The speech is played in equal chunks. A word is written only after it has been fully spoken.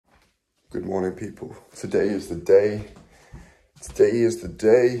Good morning, people. Today is the day. Today is the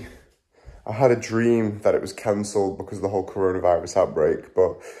day. I had a dream that it was cancelled because of the whole coronavirus outbreak,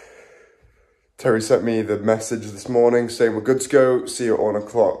 but Terry sent me the message this morning saying we're good to go, see you at 1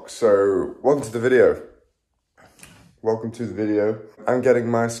 o'clock. So, welcome to the video. Welcome to the video. I'm getting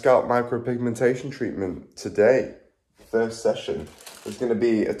my scalp micropigmentation treatment today. First session. There's going to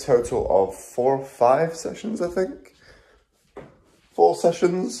be a total of 4 or 5 sessions, I think. 4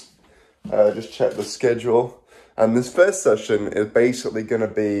 sessions. Just check the schedule. And this first session is basically going to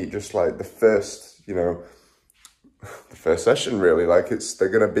be just like the first, the first session really. Like they're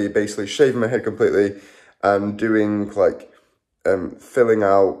going to be basically shaving my head completely and doing like, filling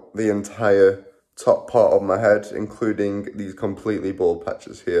out the entire top part of my head, including these completely bald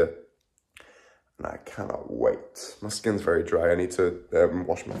patches here. And I cannot wait. My skin's very dry. I need to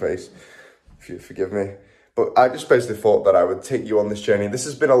wash my face, if you forgive me. But I just basically thought that I would take you on this journey. This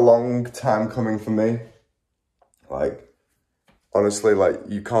has been a long time coming for me. Like, honestly, like,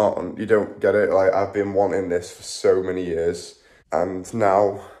 you don't get it. Like, I've been wanting this for so many years. And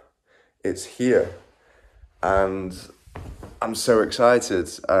now it's here. And I'm so excited.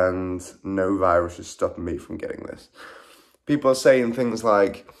 And no virus is stopping me from getting this. People are saying things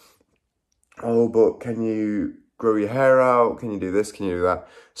like, oh, but can you grow your hair out? Can you do this? Can you do that?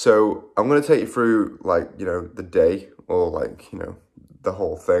 So I'm going to take you through like, the day or like, the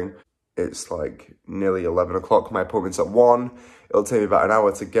whole thing. It's like nearly 11 o'clock. My appointment's at 1. It'll take me about an hour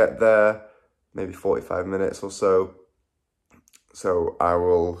to get there, maybe 45 minutes or so. So I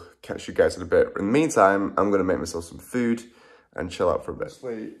will catch you guys in a bit. In the meantime, I'm going to make myself some food and chill out for a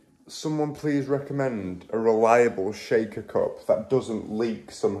bit. Someone please recommend a reliable shaker cup that doesn't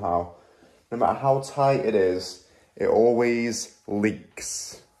leak somehow. No matter how tight it is, it always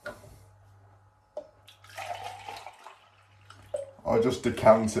leaks. I'll just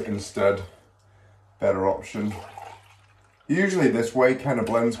decant it instead. Better option. Usually this way kind of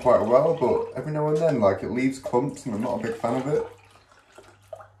blends quite well, but every now and then, like, it leaves clumps and I'm not a big fan of it.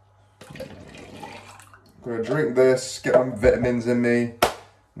 I'm gonna drink this, get my vitamins in me,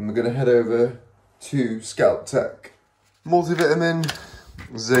 and we're gonna head over to Scalp Tech. Multivitamin,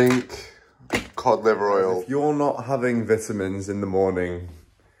 zinc, cod liver oil. If you're not having vitamins in the morning,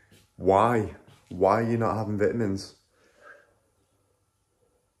 why? Why are you not having vitamins?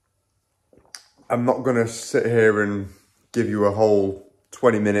 I'm not going to sit here and give you a whole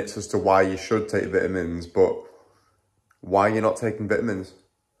 20 minutes as to why you should take vitamins, but why are you not taking vitamins?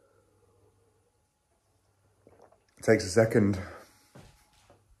 It takes a second.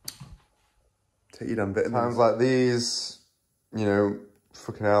 Take your damn vitamins. Times like these,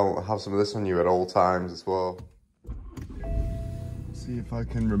 fucking hell, have some of this on you at all times as well. See if I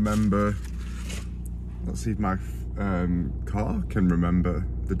can remember. Let's see if my car can remember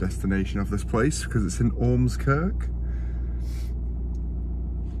the destination of this place, because it's in Ormskirk.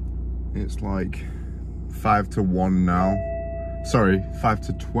 It's like 5 to 1 now. Sorry, 5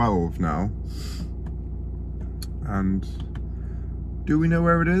 to 12 now. And do we know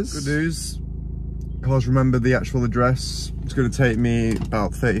where it is? Good news. Car's remembered the actual address. It's going to take me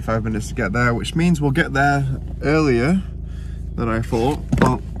about 35 minutes to get there, which means we'll get there earlier than I thought.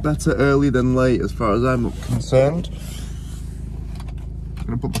 Well, better early than late as far as I'm concerned.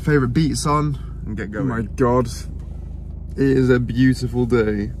 I'm going to put my favourite beats on and get going. Oh my god, it is a beautiful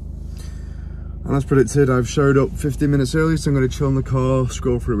day. And as predicted, I've showed up 15 minutes early, so I'm going to chill in the car,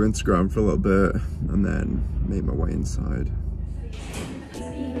 scroll through Instagram for a little bit, and then make my way inside.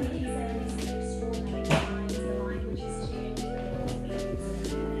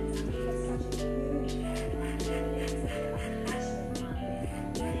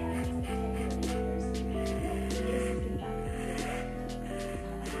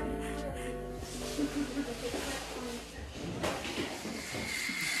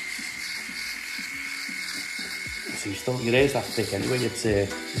 So your hair's that thick anyway,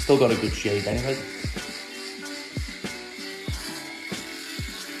 it's still got a good shade anyway.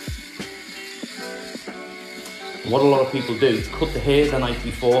 What a lot of people do is cut the hair the night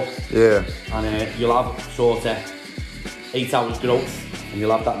before. Yeah. And you'll have sort of 8 hours growth and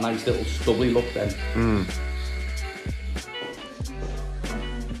you'll have that nice little stubbly look then.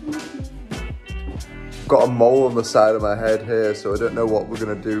 Got a mole on the side of my head here, so I don't know what we're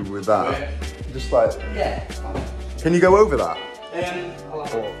going to do with that. Yeah. Just like... Yeah. Can you go over that? I'll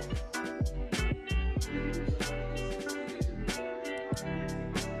have a...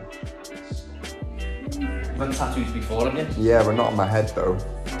 You've done tattoos before, haven't you? Yeah, but not on my head though.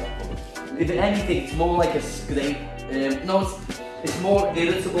 If anything, it's more like a scrape. No, it's more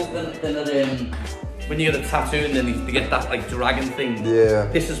irritable than when you get a tattoo and then they get that like dragon thing. Yeah.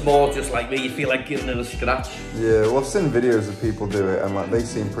 This is more just like where you feel like giving it a scratch. Yeah, well I've seen videos of people do it and like they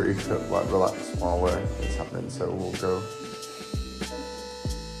seem pretty like relaxed while it's happening, so we'll go.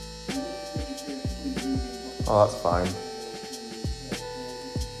 Oh, that's fine.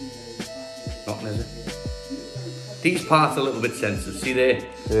 Nothing, is it? These parts are a little bit sensitive, see there?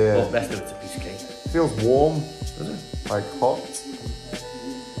 Yeah. But the rest of it's a piece of cake. It feels warm. Does it? Like hot.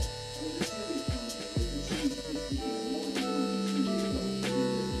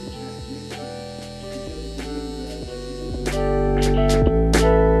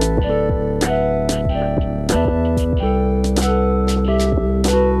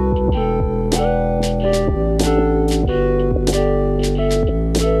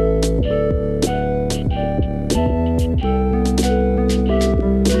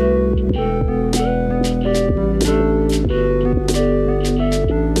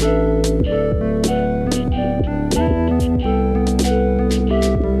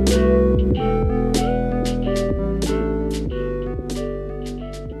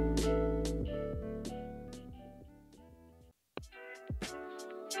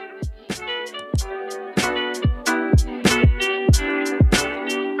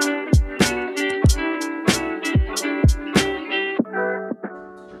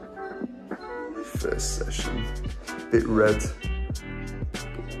 First session, bit red.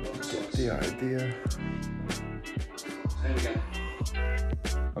 Get the idea.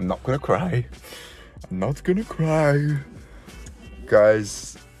 I'm not gonna cry. I'm not gonna cry.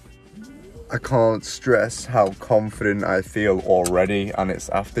 Guys, I can't stress how confident I feel already, and it's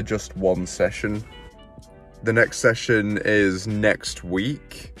after just one session. The next session is next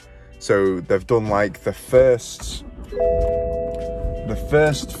week. So they've done like the first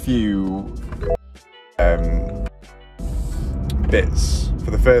few bits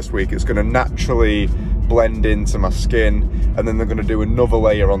for the first week. It's going to naturally blend into my skin, and then they're going to do another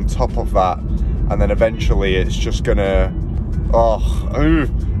layer on top of that, and then eventually it's just gonna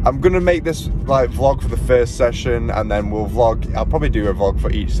I'm gonna make this like vlog for the first session, and then we'll vlog. I'll probably do a vlog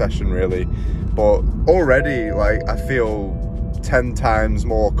for each session really, but already like I feel 10 times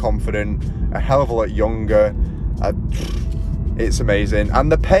more confident, a hell of a lot younger. It's amazing. And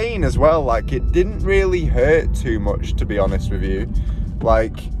the pain as well, like it didn't really hurt too much, to be honest with you.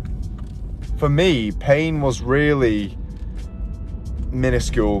 Like for me, pain was really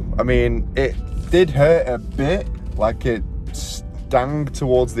minuscule. I mean, it did hurt a bit, like it stung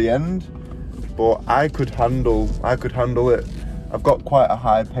towards the end, but I could handle it. I've got quite a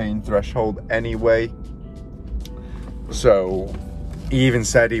high pain threshold anyway. So he even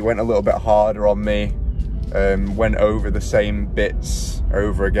said he went a little bit harder on me. Went over the same bits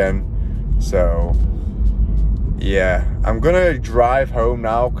over again. So yeah, I'm gonna drive home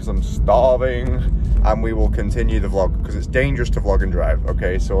now because I'm starving, and we will continue the vlog because it's dangerous to vlog and drive.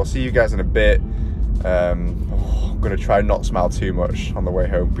 Okay, so I'll see you guys in a bit. I'm gonna try not smile too much on the way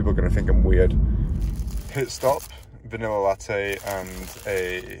home. People are gonna think I'm weird. Pit stop, vanilla latte and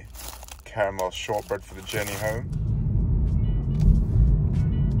a caramel shortbread for the journey home.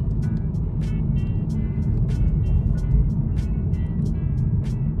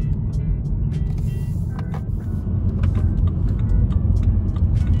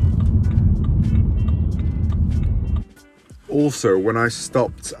 Also, when I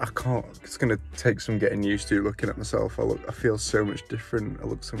stopped, it's gonna take some getting used to looking at myself. I feel so much different. I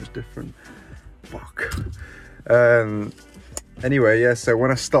look so much different. Fuck. Anyway, yeah, so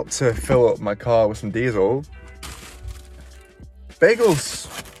when I stopped to fill up my car with some diesel, bagels.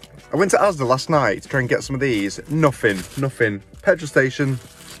 I went to Asda last night to try and get some of these. Nothing. Petrol station,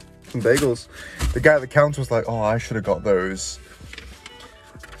 some bagels. The guy at the counter was like, oh, I should have got those.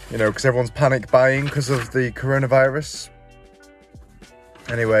 You know, because everyone's panic buying because of the coronavirus.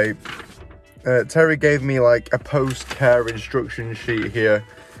 Anyway, Terry gave me like a post-care instruction sheet here,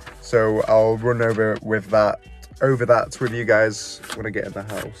 so I'll run over that with you guys when I get in the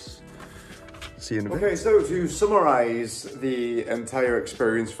house. See you in a bit. Okay, so to summarize the entire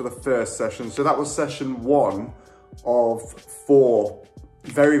experience for the first session, so that was session 1 of 4.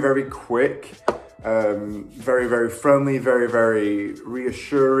 Very, very quick, very, very friendly, very, very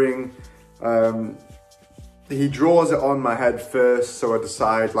reassuring. He draws it on my head first, so I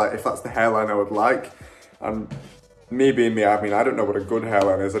decide like if that's the hairline I would like. And me being me, I mean, I don't know what a good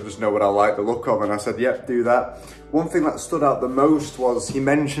hairline is, I just know what I like the look of, and I said, yep, do that. One thing that stood out the most was he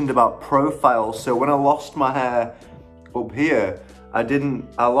mentioned about profile. So when I lost my hair up here, I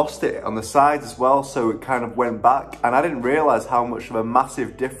lost it on the sides as well, so it kind of went back, and I didn't realize how much of a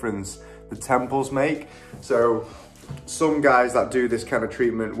massive difference the temples make. So some guys that do this kind of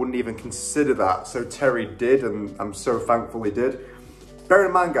treatment wouldn't even consider that. So Terry did, and I'm so thankful he did. Bear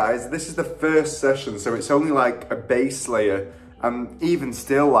in mind, guys, this is the first session, so it's only like a base layer, and even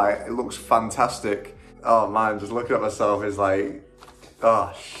still, like, it looks fantastic. Oh man, just looking at myself is like,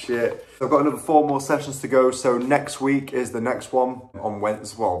 oh shit. I've got another 4 more sessions to go, so next week is the next one on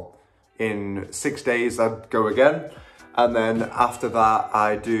Wednesday. Well, in 6 days I'd go again, and then after that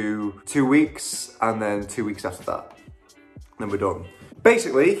I do 2 weeks, and then 2 weeks after that, then we're done.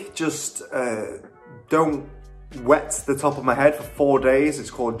 Basically, just don't wet the top of my head for 4 days. It's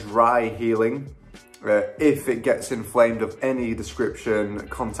called dry healing. If it gets inflamed of any description,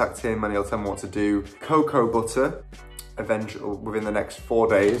 contact him and he'll tell me what to do. Cocoa butter, eventually within the next 4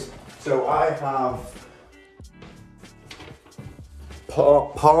 days. So I have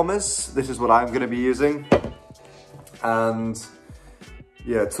Palmer's. This is what I'm going to be using. And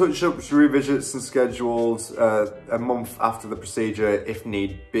yeah, touch-ups, revisits and scheduled a month after the procedure if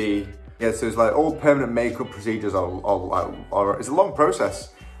need be. Yeah, so it's like all permanent makeup procedures are it's a long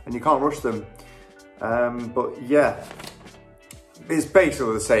process and you can't rush them. But yeah, it's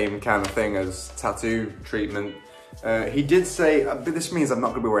basically the same kind of thing as tattoo treatment. He did say, but this means I'm not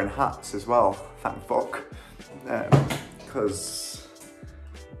going to be wearing hats as well, thank fuck. Because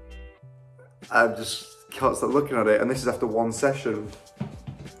I just can't stop looking at it, and this is after 1 session.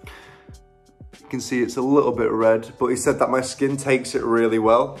 You can see it's a little bit red, but he said that my skin takes it really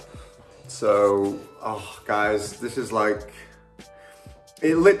well. So, oh guys, this is like,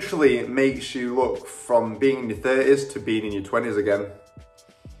 it literally makes you look from being in your 30s to being in your 20s again.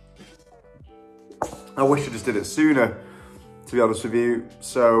 I wish I just did it sooner, to be honest with you.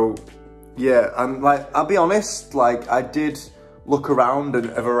 So, yeah, and like, I'll be honest, like, I did look around at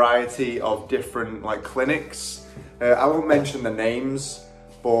a variety of different like clinics. I won't mention the names,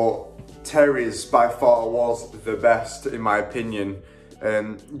 but Terry's by far was the best in my opinion.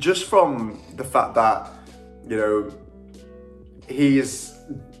 Just from the fact that, you know, he's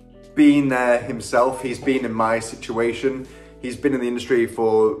been there himself, he's been in my situation, he's been in the industry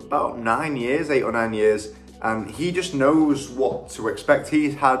for about 9 years, 8 or 9 years, and he just knows what to expect.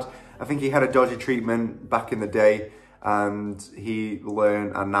 I think he had a dodgy treatment back in the day, and he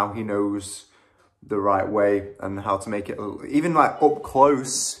learned, and now he knows the right way and how to make it, even like up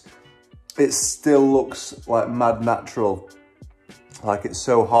close, it still looks like mad natural. Like, it's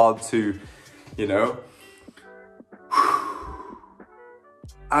so hard to, you know,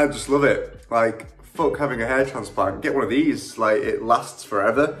 I just love it. Like, fuck having a hair transplant. Get one of these, like, it lasts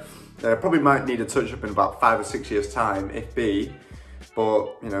forever. Probably might need a touch up in about 5 or 6 years time, if be,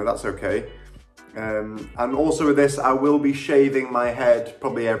 but you know, that's okay. And also with this, I will be shaving my head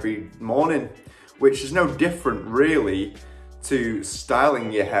probably every morning, which is no different really to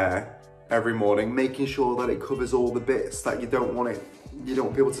styling your hair every morning, making sure that it covers all the bits that you don't want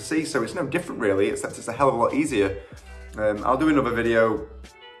people to see. So it's no different really, except it's a hell of a lot easier. I'll do another video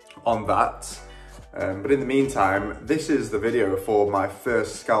on that. But in the meantime, this is the video for my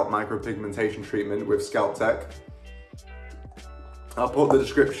first scalp micropigmentation treatment with Scalp Tech. I'll put the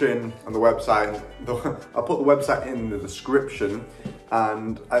description on the website. I'll put the website in the description,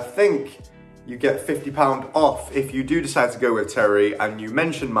 and I think you get £50 off if you do decide to go with Terry and you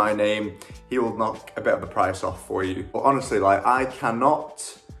mention my name. He will knock a bit of the price off for you. But honestly, like, I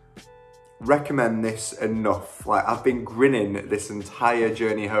cannot recommend this enough. Like, I've been grinning this entire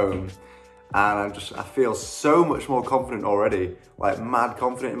journey home, and I feel so much more confident already, like mad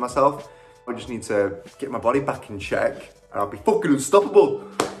confident in myself. I just need to get my body back in check and I'll be fucking unstoppable.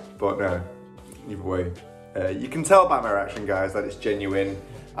 But no, either way, you can tell by my reaction, guys, that it's genuine.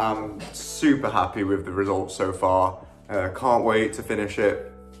 I'm super happy with the results so far. Can't wait to finish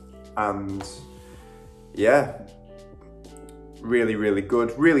it. And yeah, really, really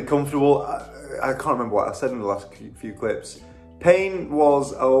good, really comfortable. I can't remember what I said in the last few clips. Pain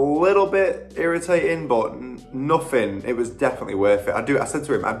was a little bit irritating, but nothing. It was definitely worth it. I said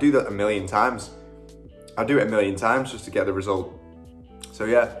to him, I'd do that a million times. I'd do it a million times just to get the result. So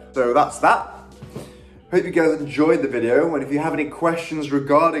yeah, so that's that. Hope you guys enjoyed the video, and if you have any questions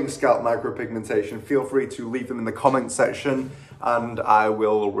regarding scalp micropigmentation, feel free to leave them in the comment section and I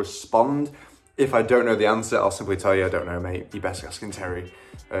will respond. If I don't know the answer, I'll simply tell you I don't know, mate. You best asking Terry,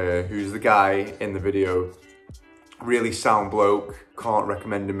 who's the guy in the video. Really sound bloke, can't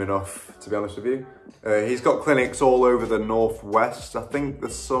recommend him enough, to be honest with you. He's got clinics all over the northwest. I think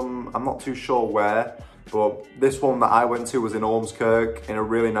there's some, I'm not too sure where, but this one that I went to was in Ormskirk, in a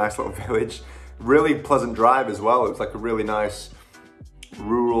really nice little village. Really pleasant drive as well. It was like a really nice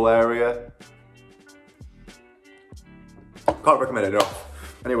rural area. Can't recommend it enough.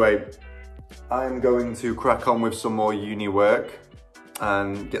 Anyway, I'm going to crack on with some more uni work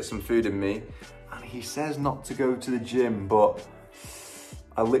and get some food in me. And he says not to go to the gym, but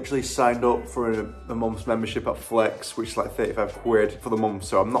I literally signed up for a month's membership at Flex, which is like 35 quid for the month,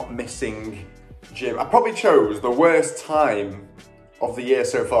 so I'm not missing gym. I probably chose the worst time of the year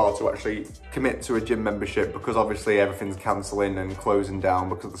so far to actually commit to a gym membership, because obviously everything's cancelling and closing down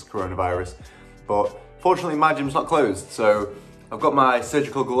because of this coronavirus. But fortunately my gym's not closed, so I've got my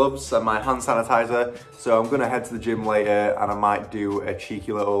surgical gloves and my hand sanitizer, so I'm gonna head to the gym later and I might do a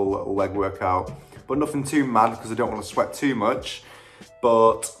cheeky little leg workout, but nothing too mad because I don't want to sweat too much.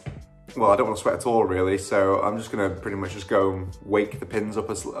 But, well, I don't want to sweat at all really, so I'm just gonna pretty much just go and wake the pins up,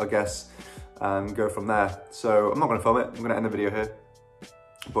 I guess, and go from there. So I'm not gonna film it, I'm gonna end the video here.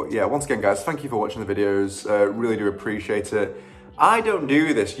 But yeah, once again guys, thank you for watching the videos, really do appreciate it. I don't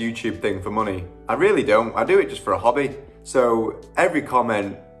do this YouTube thing for money, I really don't, I do it just for a hobby. So every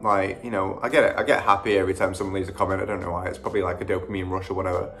comment, like, you know, I get happy every time someone leaves a comment, I don't know why, it's probably like a dopamine rush or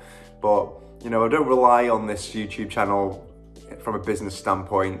whatever. But, you know, I don't rely on this YouTube channel from a business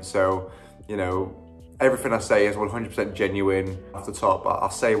standpoint, so, you know, everything I say is 100% genuine off the top. I'll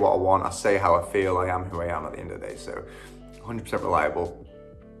say what I want, I say how I feel, I am who I am at the end of the day, so 100% reliable.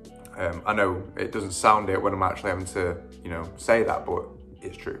 I know it doesn't sound it when I'm actually having to, you know, say that, but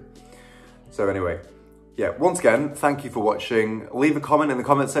it's true. So anyway, yeah, once again, thank you for watching. Leave a comment in the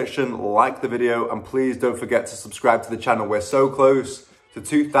comment section, like the video, and please don't forget to subscribe to the channel. We're so close to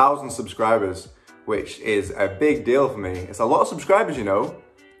 2,000 subscribers, which is a big deal for me. It's a lot of subscribers, you know,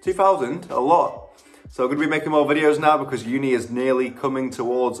 2,000, a lot. So I'm gonna be making more videos now because uni is nearly coming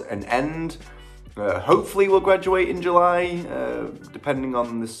towards an end. Hopefully we'll graduate in July, depending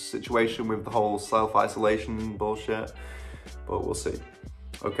on this situation with the whole self-isolation bullshit, but we'll see.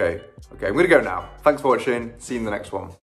 Okay, I'm gonna go now. Thanks for watching, see you in the next one.